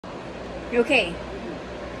Okay,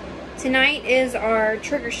 tonight is our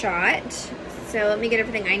trigger shot, so let me get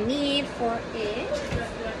everything I need for it.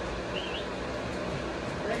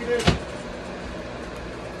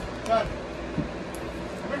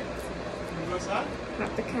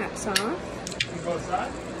 Pop the caps off. Go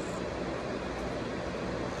outside?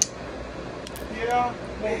 Yeah,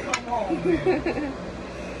 well, come on, man.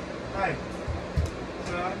 Hey,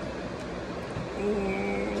 son.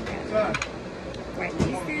 And Son. wipe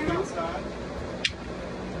these down. Outside.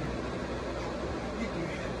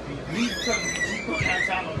 You come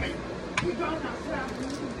outside on me. You going outside.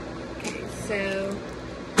 Okay, so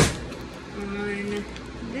on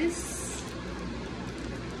this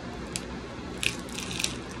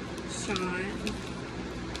shot,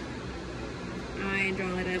 I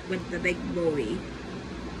draw it up with the big boy.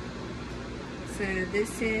 So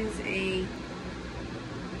this is it's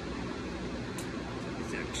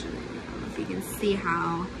actually, I don't know if you can see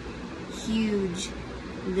how huge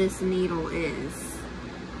this needle is.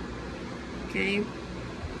 Okay,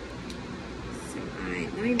 so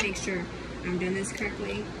let me make sure I'm doing this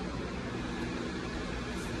correctly.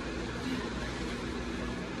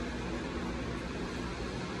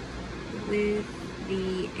 With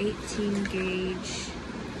the 18 gauge,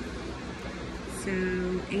 so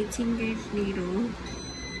 18 gauge needle,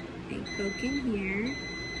 I poke in here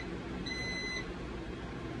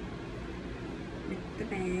with the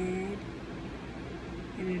bed,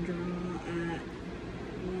 and I draw up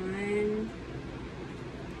 1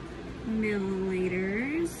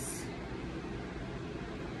 milliliters.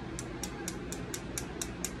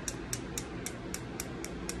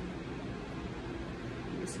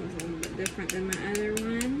 This one's a little bit different than my other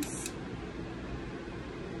ones.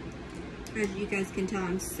 As you guys can tell,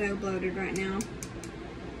 I'm so bloated right now.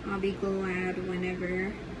 I'll be glad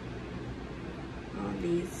whenever all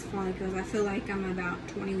these follicles, I feel like I'm about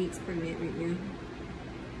 20 weeks pregnant right now.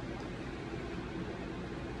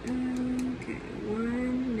 Okay,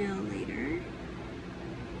 1 milliliter.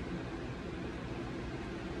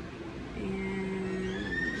 And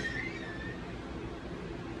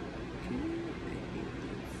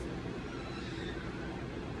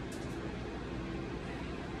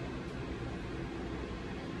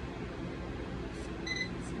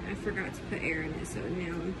I forgot to put air in it, so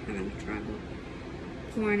now I'm having trouble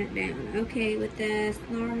pouring it down. Okay, with this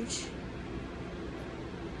large.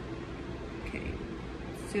 Okay,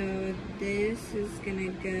 so this is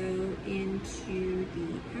gonna go into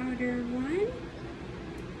the powder one.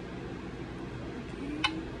 Okay.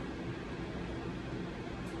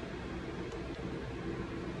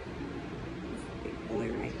 This big boy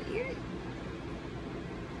right here.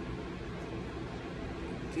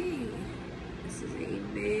 Okay. This is a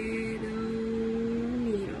big old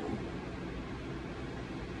needle.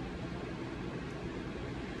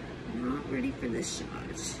 Not ready for this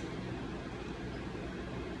shot.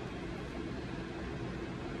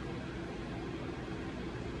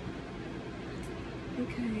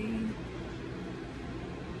 Okay.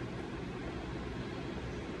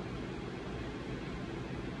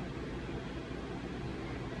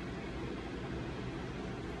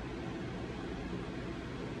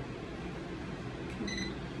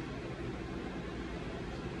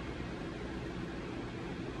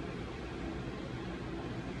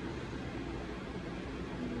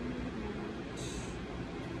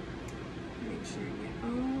 Make sure I get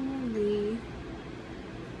all the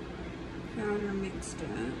powder mixed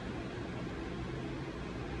up.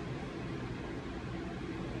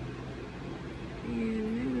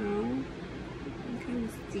 And now you can kind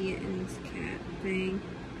of see it in this cat thing.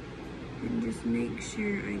 And just make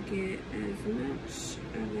sure I get as much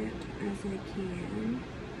of it as I can.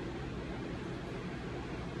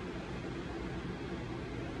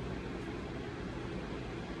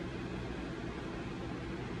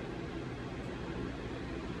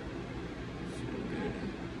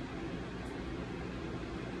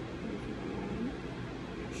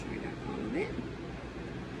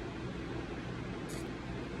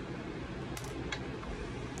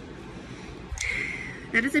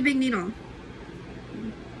 That is a big needle.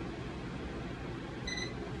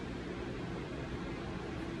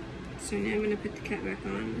 So now I'm going to put the cap back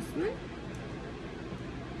on this one.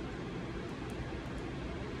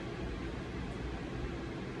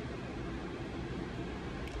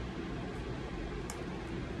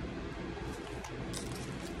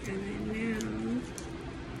 And then now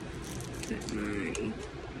put my,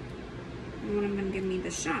 what I'm going to give me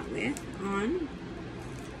the shot with on.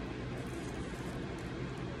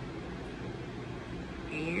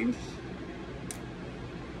 And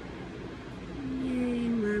yay,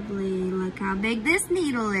 lovely. Look how big this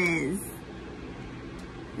needle is.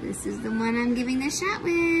 This is the one I'm giving the shot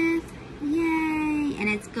with. Yay! And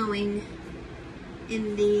it's going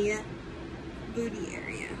in the booty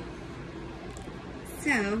area.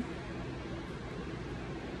 So,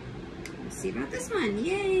 let's see about this one.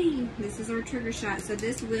 Yay! This is our trigger shot. So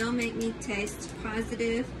this will make me test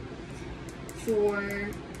positive for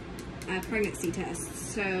pregnancy tests.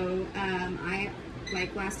 So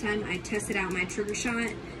like last time, I tested out my trigger shot.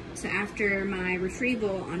 So after my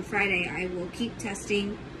retrieval on Friday, I will keep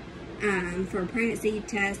testing for a pregnancy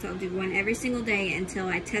test. I'll do one every single day until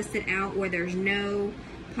I test it out where there's no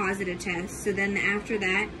positive tests. So then after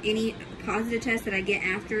that, any positive test that I get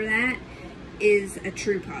after that is a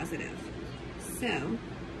true positive. So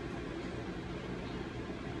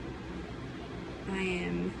I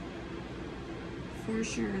am for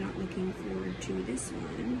sure not looking forward to this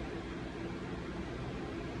one.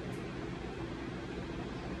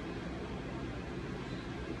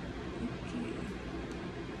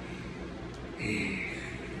 Okay.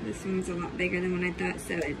 This one's a lot bigger than what I thought.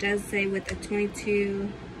 So it does say with a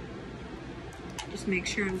 22. Just make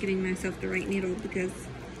sure I'm getting myself the right needle, because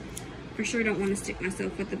for sure don't want to stick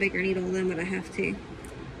myself with the bigger needle than what I have to.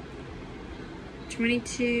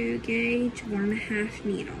 22 gauge, 1.5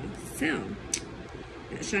 needle. So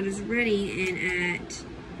that shot is ready, and at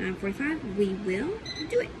 9:45 we will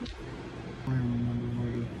do it.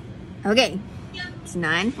 Okay, it's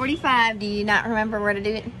 9:45. Do you not remember where to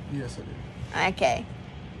do it? Yes, I do. Okay,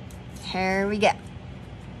 here we go.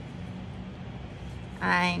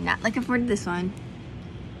 I'm not looking forward to this one.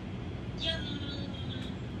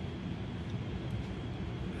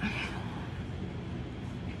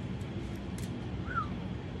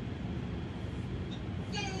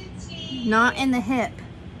 Not in the hip.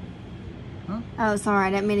 Huh? Oh, sorry, I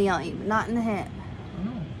didn't mean to yell at you, but not in the hip. I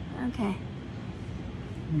know. Okay.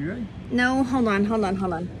 You ready? No, hold on.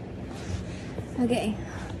 Okay.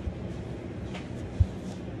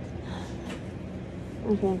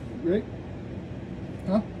 Okay. Ready?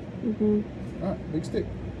 Huh? Mm-hmm. All right, big stick.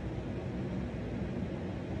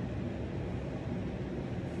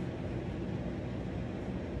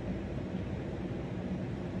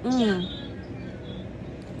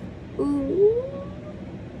 Ooh.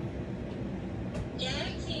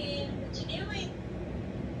 Jackson, what you doing?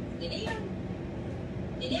 Sit down.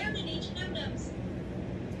 Sit down and eat your num-nums.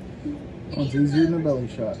 Oh, it's easier than the belly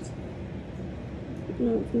shots.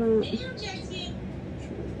 No, it's not. Sit down, Jackson.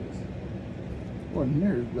 Wasn't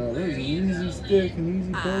near though. That was an easy stick, an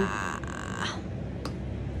easy play.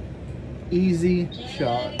 Easy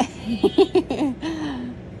shot.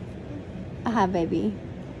 Hi, baby.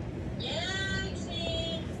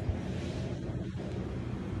 Jackson.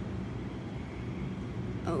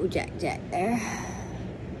 Oh, Jack there.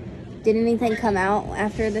 Did anything come out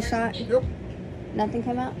after the shot? Yep. Nothing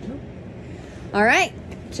come out? Nope. All right,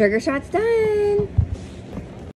 trigger shot's done.